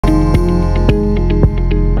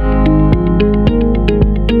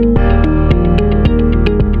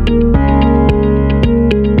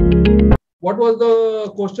was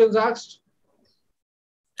the questions asked?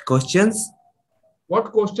 Questions?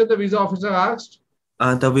 What question the visa officer asked?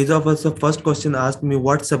 The visa officer first question asked me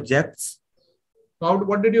what subjects.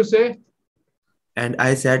 What did you say? And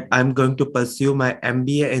I said, I'm going to pursue my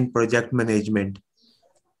MBA in project management.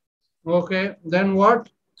 Okay, then what?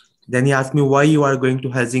 Then he asked me why you are going to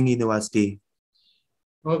Helsinki University.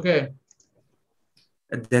 Okay.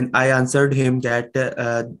 Then I answered him that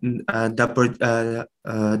the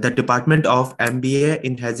Department of MBA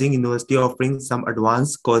in Helsinki University offering some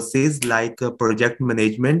advanced courses like project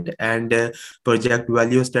management and project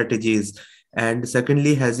value strategies. And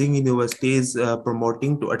secondly, Helsinki University is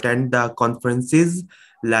promoting to attend the conferences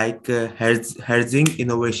like Helsinki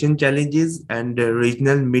Innovation Challenges and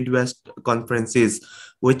Regional Midwest conferences,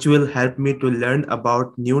 which will help me to learn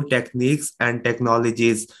about new techniques and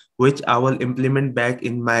technologies which I will implement back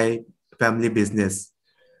in my family business.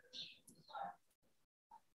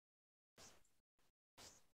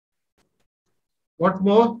 What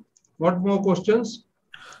more? What more questions?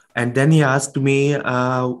 And then he asked me,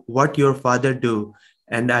 what your father do?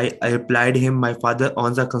 And I replied him, my father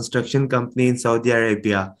owns a construction company in Saudi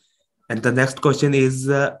Arabia. And the next question is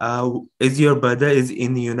your brother is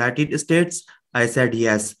in the United States? I said,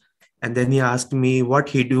 yes. And then he asked me what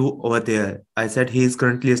he do over there. I said, he is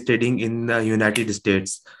currently studying in the United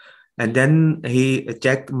States. And then he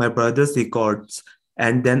checked my brother's records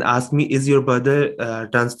and then asked me, is your brother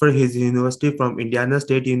transfer his university from Indiana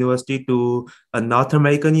State University to a North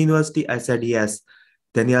American university? I said, yes.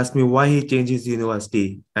 Then he asked me why he changed his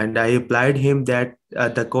university. And I replied him that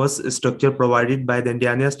the course structure provided by the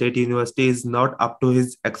Indiana State University is not up to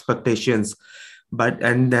his expectations.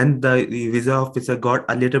 And then the visa officer got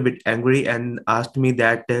a little bit angry and asked me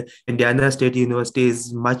that Indiana State University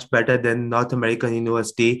is much better than North American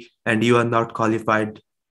University and you are not qualified.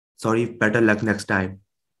 Sorry, better luck next time.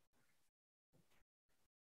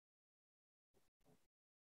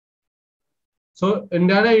 So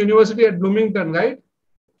Indiana University at Bloomington, right?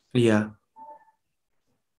 Yeah.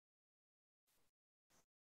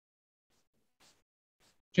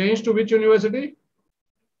 Change to which university?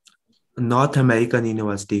 North American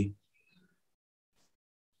University.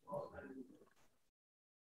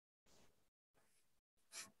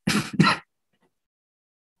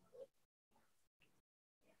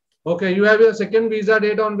 Okay, you have your second visa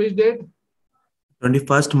date on which date?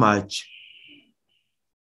 21st March.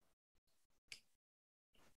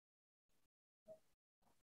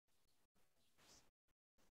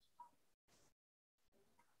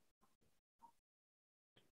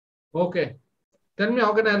 Okay. Tell me,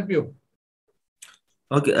 how can I help you?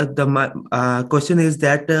 Okay, the question is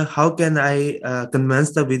that how can I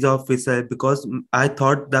convince the visa officer, because I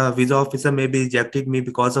thought the visa officer maybe rejected me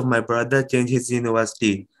because of my brother changed his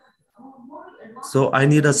university. So I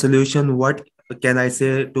need a solution. What can I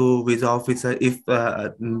say to visa officer if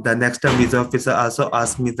the next time visa officer also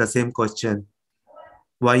asks me the same question?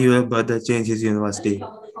 Why your brother changed his university?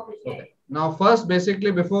 Okay. Now, first,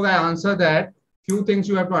 basically, before I answer that, few things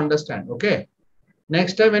you have to understand. Okay.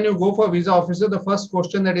 Next time when you go for visa officer, the first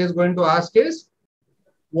question that he is going to ask is,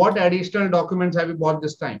 what additional documents have you bought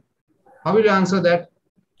this time? How will you answer that?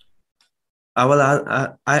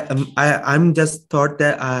 I'm just thought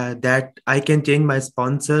that that I can change my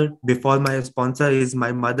sponsor. Before my sponsor is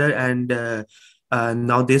my mother, and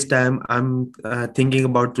now this time I'm thinking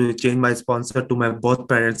about to change my sponsor to my both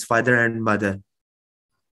parents, father and mother.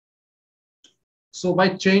 So by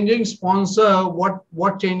changing sponsor,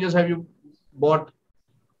 what changes have you bought?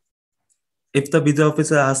 If the visa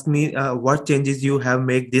officer asks me what changes you have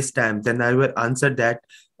made this time, then I will answer that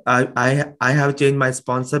I have changed my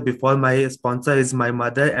sponsor. Before my sponsor is my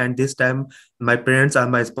mother, and this time my parents are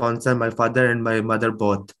my sponsor, my father and my mother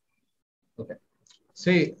both. Okay.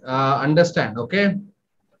 See, understand, okay?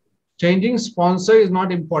 Changing sponsor is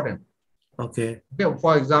not important. Okay. Okay.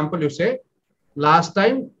 For example, you say, last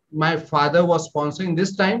time my father was sponsoring,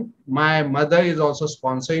 this time my mother is also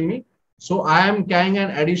sponsoring me. So I am carrying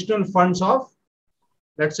an additional funds of,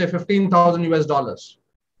 let's say, 15,000 US dollars.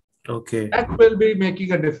 Okay. That will be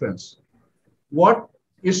making a difference. What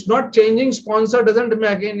is not changing sponsor doesn't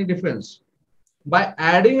make any difference. By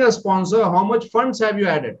adding a sponsor, how much funds have you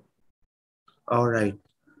added? All right.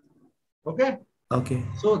 Okay. Okay.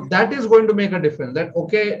 So that is going to make a difference. That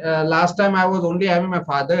okay, last time I was only having my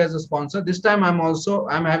father as a sponsor. This time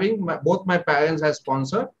I'm having both my parents as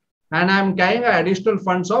sponsor, and I'm carrying additional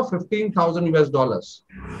funds of 15,000 US dollars.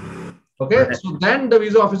 Okay. Right. So then the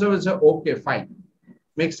visa officer will say, okay, fine,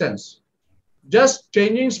 makes sense. Just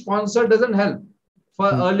changing sponsor doesn't help. For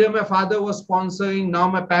earlier, my father was sponsoring. Now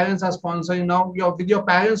my parents are sponsoring. Now with your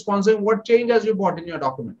parents sponsoring, what change has you bought in your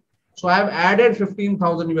document? So I have added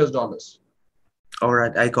 15,000 US dollars. All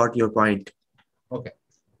right, I got your point. Okay.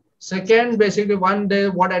 Second, basically one day,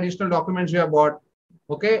 what additional documents you have bought?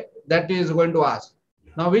 Okay, that is going to ask.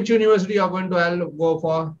 Now, which university you are going to go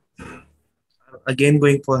for? Again,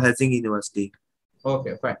 going for Helsinki University.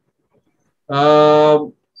 Okay, fine.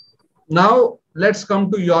 Now let's come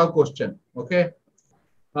to your question. Okay.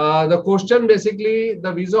 The question basically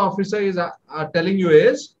the visa officer is telling you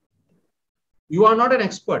is, you are not an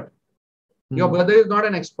expert. Your brother is not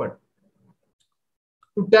an expert.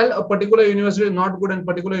 To tell a particular university is not good and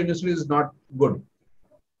particular university is not good.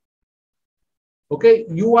 Okay,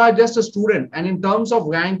 you are just a student, and in terms of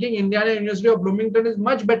ranking, Indiana University of Bloomington is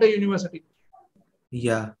much better university.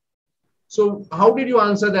 Yeah. So how did you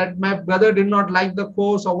answer that? My brother did not like the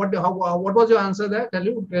course, or what? What was your answer there? Can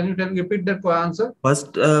you repeat that answer?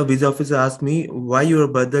 First, visa officer asked me why your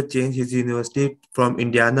brother changed his university from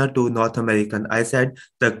Indiana to North American. I said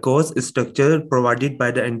the course structure provided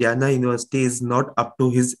by the Indiana University is not up to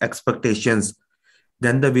his expectations.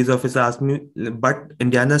 Then the visa officer asked me, but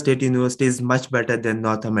Indiana State University is much better than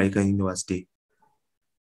North American University.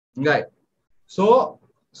 Right. So,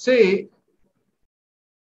 see,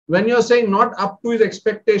 when you're saying not up to his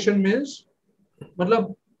expectation means,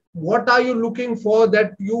 what are you looking for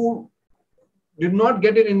that you did not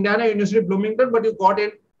get in Indiana University Bloomington, but you got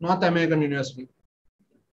in North American University?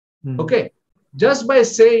 Okay. Just by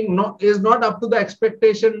saying no is not up to the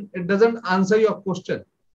expectation, it doesn't answer your question.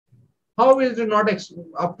 How is it not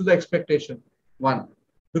up to the expectation? One,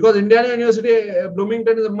 because Indiana University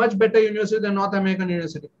Bloomington is a much better university than North American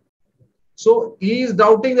University. So he is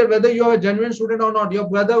doubting that whether you are a genuine student or not. Your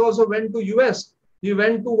brother also went to US. He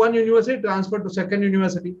went to one university, transferred to second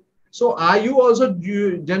university. So are you also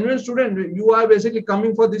genuine student? You are basically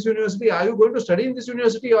coming for this university. Are you going to study in this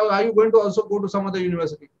university, or are you going to also go to some other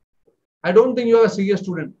university? I don't think you are a serious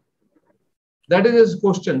student. That is his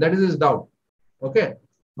question. That is his doubt. Okay.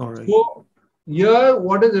 All right. So here,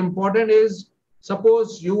 what is important is,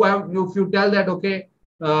 suppose if you tell that, okay,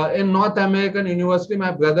 in North American University,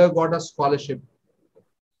 my brother got a scholarship.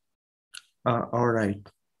 All right.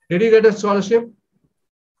 Did he get a scholarship?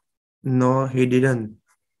 No, he didn't.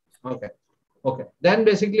 Okay. Okay. Then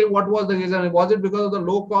basically, what was the reason? Was it because of the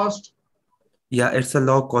low cost? Yeah, it's a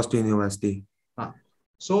low cost university.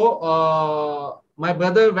 So my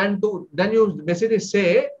brother went to, then you basically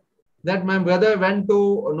say that my brother went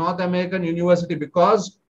to North American University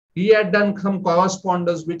because he had done some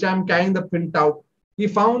correspondence, which I'm carrying the printout. He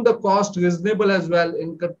found the cost reasonable as well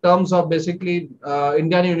in terms of basically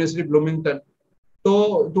Indiana University Bloomington.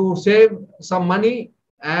 So to save some money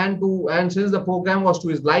and since the program was to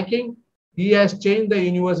his liking, he has changed the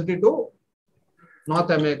university to North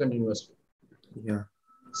American University. Yeah.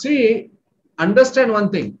 See, understand one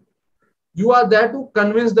thing. You are there to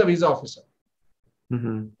convince the visa officer.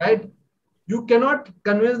 Right? You cannot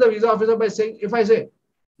convince the visa officer by saying, if I say,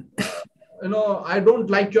 I don't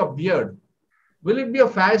like your beard, will it be a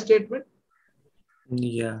fair statement?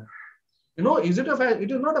 Yeah. Is it a fair? It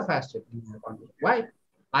is not a fair statement. Why?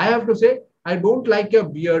 I have to say, I don't like your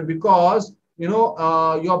beard because,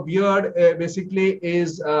 your beard basically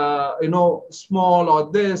is, small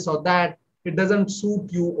or this or that. It doesn't suit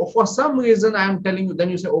you. Or for some reason, I am telling you, then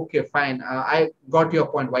you say, okay, fine. I got your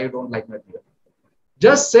point why you don't like my beard.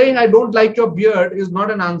 Just saying I don't like your beard is not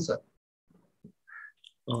an answer.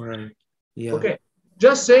 All right. Yeah. Okay.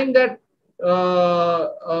 Just saying that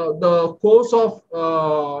the course of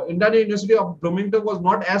Indiana University of Bloomington was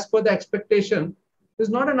not as per the expectation is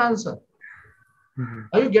not an answer.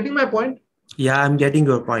 Are you getting my point? Yeah, I'm getting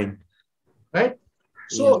your point. Right.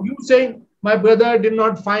 So you saying my brother did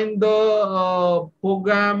not find the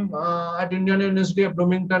program at Indiana University of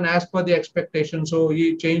Bloomington as per the expectation, so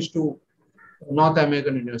he changed to North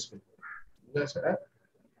American University. Yes,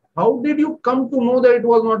 how did you come to know that it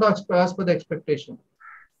was not as per the expectation?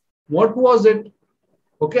 What was it?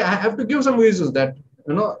 Okay, I have to give some reasons that,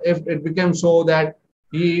 if it became so that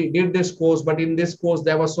he did this course, but in this course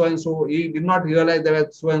there was so and so, he did not realize there were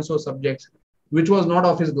so and so subjects, which was not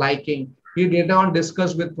of his liking. He later on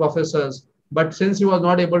discussed with professors, but since he was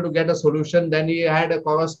not able to get a solution, then he had a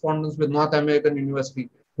correspondence with North American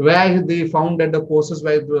University, where they found that the courses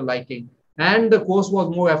were to liking, and the course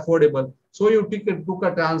was more affordable. So you took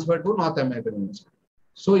a transfer to North American University.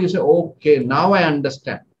 So you say, okay, now I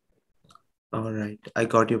understand. All right, I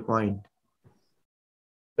got your point.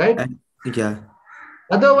 Right? Yeah.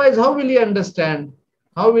 Otherwise, how will you understand?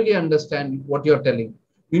 How will you understand what you're telling?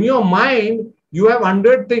 In your mind, you have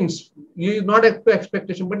 100 things. You not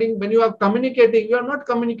expectation, but when you are communicating, you are not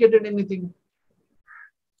communicating anything.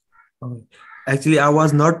 Actually, I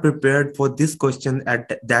was not prepared for this question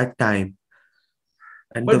at that time.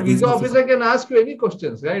 And the But visa visa officer, officer can ask you any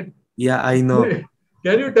questions, right? yeah, I know.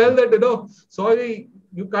 Can you tell that, sorry,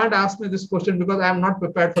 you can't ask me this question because I am not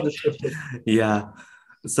prepared for this question. Yeah.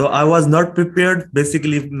 So I was not prepared,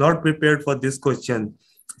 basically not prepared for this question.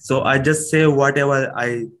 So I just say whatever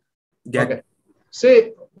I get. Okay.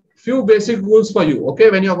 Say few basic rules for you, okay,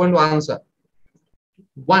 when you're going to answer.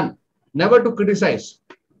 One, never to criticize.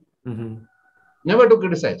 Mhm. Never to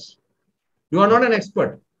criticize. You are not an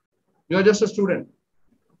expert. You are just a student.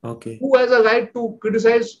 Okay. Who has a right to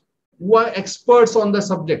criticize? Who are experts on the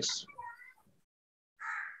subjects?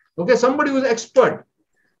 Okay, somebody who is expert.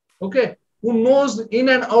 Okay, who knows in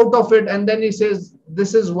and out of it, and then he says,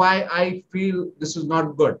 "This is why I feel this is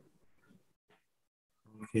not good."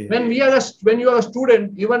 Okay. When you are a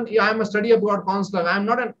student, even I am a study abroad counselor,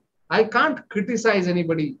 I can't criticize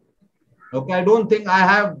anybody. Okay, I don't think I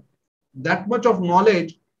have that much of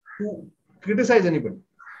knowledge to criticize anybody.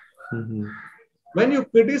 Mhm. When you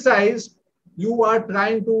criticize, you are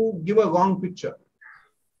trying to give a wrong picture.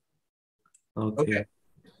 Okay. Okay.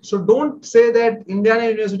 So don't say that Indiana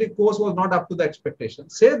University course was not up to the expectation.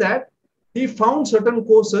 Say that he found certain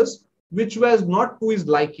courses which was not to his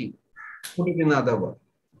liking. Put it in other words.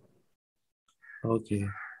 Okay.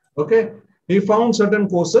 Okay. He found certain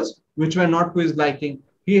courses which were not to his liking.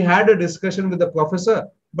 He had a discussion with the professor,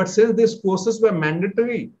 but since these courses were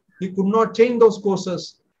mandatory, he could not change those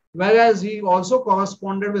courses. Whereas he also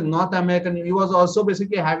corresponded with North American, he was also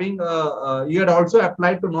basically he had also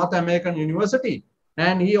applied to North American University,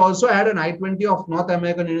 and he also had an I-20 of North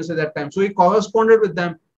American University at that time. So he corresponded with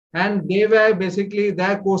them, and they were basically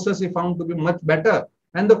their courses he found to be much better,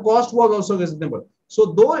 and the cost was also reasonable. So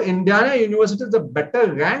though Indiana University is a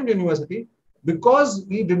better ranked university, because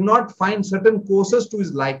he did not find certain courses to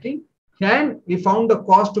his liking, and he found the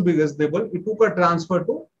cost to be reasonable, he took a transfer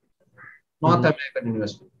to North Mhm. American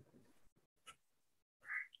University.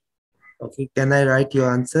 Okay. Can I write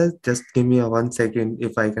your answer? Just give me a 1 second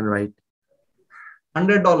if I can write.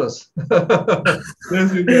 $100.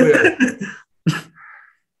 Yes, you can write.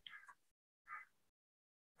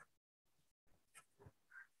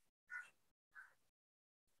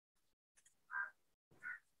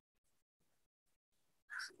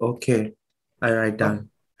 Okay. I write Okay. down.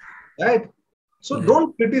 Right? So Yeah.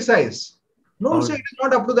 don't criticize. Don't All say it right. is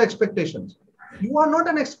not up to the expectations. You are not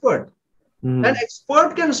an expert. An Mhm.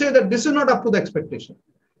 expert can say that this is not up to the expectation.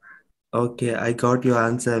 Okay. I got your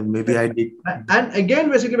answer. Maybe Okay. I did. And again,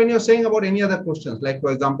 basically, when you're saying about any other questions, like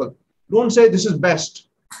for example, don't say this is best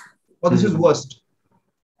or this is Mhm. worst.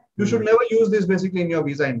 You should Mhm. never use this basically in your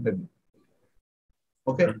visa interview.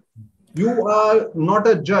 Okay. You are not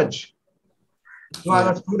a judge. You are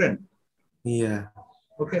Yeah. a student. Yeah.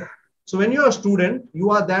 Okay. So when you're a student, you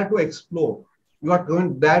are there to explore. You are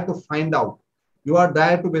going there to find out. You are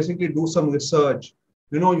there to basically do some research.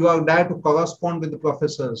 You are there to correspond with the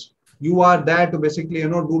professors. You are there to basically, do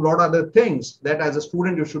a lot of other things that as a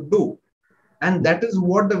student you should do. And that is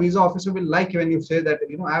what the visa officer will like when you say that,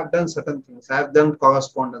 I have done certain things. I have done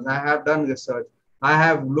correspondence. I have done research. I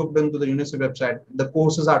have looked into the university website. The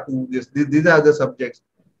courses are to this. These are the subjects.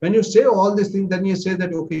 When you say all these things, then you say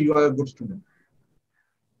that, okay, you are a good student.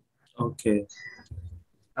 Okay.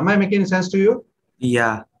 Am I making sense to you?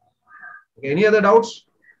 Yeah. Okay, any other doubts?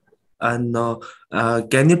 No.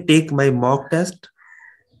 Can you take my mock test?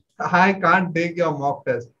 I can't take your mock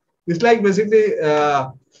test. It's like basically,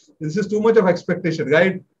 this is too much of expectation,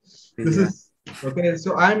 right? This Yeah. is okay.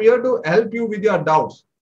 So I'm here to help you with your doubts.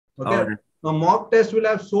 All Okay. right. A mock test will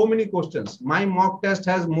have so many questions. My mock test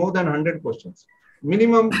has more than 100 questions.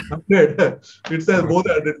 Minimum 100. It says more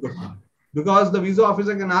than 100 questions. Because the visa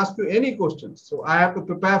officer can ask you any questions. So I have to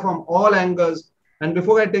prepare from all angles. And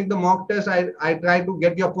before I take the mock test, I try to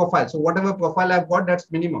get your profile. So whatever profile I've got,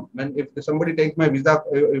 that's minimum. When if somebody takes my visa,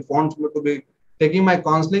 if wants me to be taking my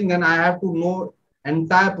counseling, then I have to know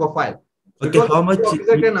entire profile. Okay. Because How the visa much?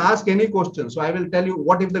 officer can ask any question. So I will tell you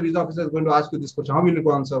what if the visa officer is going to ask you this question, how will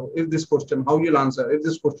you answer? If this question, how you'll answer? If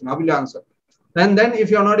this question, how will you answer? And then if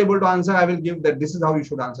you're not able to answer, I will give that this is how you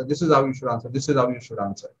should answer, this is how you should answer, this is how you should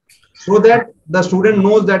answer. So that the student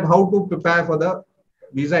knows that how to prepare for the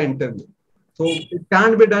visa interview. So it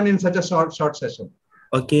can't be done in such a short session.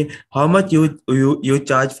 Okay. How much you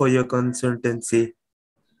charge for your consultancy?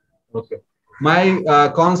 Okay. My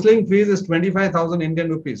counseling fees is 25,000 Indian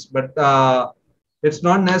rupees, but it's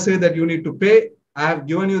not necessary that you need to pay. I have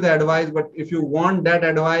given you the advice, but if you want that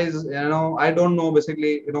advice, I don't know,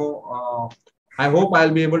 basically, I hope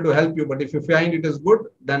I'll be able to help you, but if you find it is good,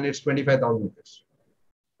 then it's 25,000 rupees,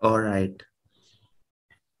 All right.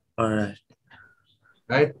 All right.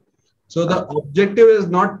 right? So the objective is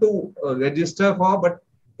not to register for, but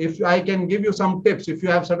if I can give you some tips, if you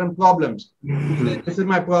have certain problems, you say, this is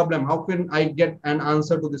my problem. How can I get an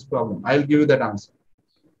answer to this problem? I'll give you that answer.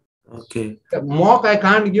 Okay. Mock I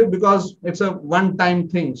can't give because it's a one-time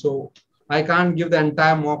thing. So I can't give the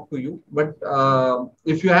entire mock to you. But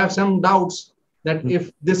if you have some doubts that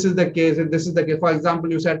if this is the case, if this is the case, for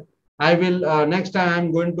example, you said, I will, next time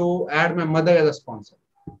I'm going to add my mother as a sponsor.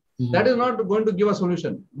 That is not going to give a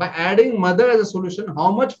solution. By adding mother as a solution,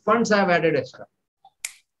 how much funds I have added extra?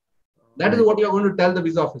 That is what you're going to tell the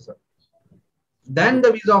visa officer. Then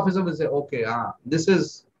the visa officer will say, okay, this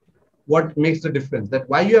is what makes the difference. That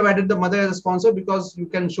why you have added the mother as a sponsor, because you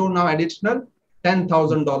can show now additional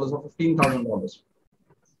 $10,000 or $15,000.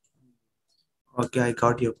 Okay, I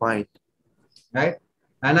got your point. Right?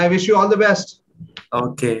 And I wish you all the best.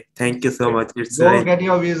 Okay, thank you so much. It's Go get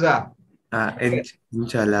your visa.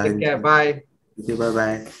 Inshallah. Take care. Bye. Bye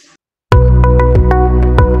bye.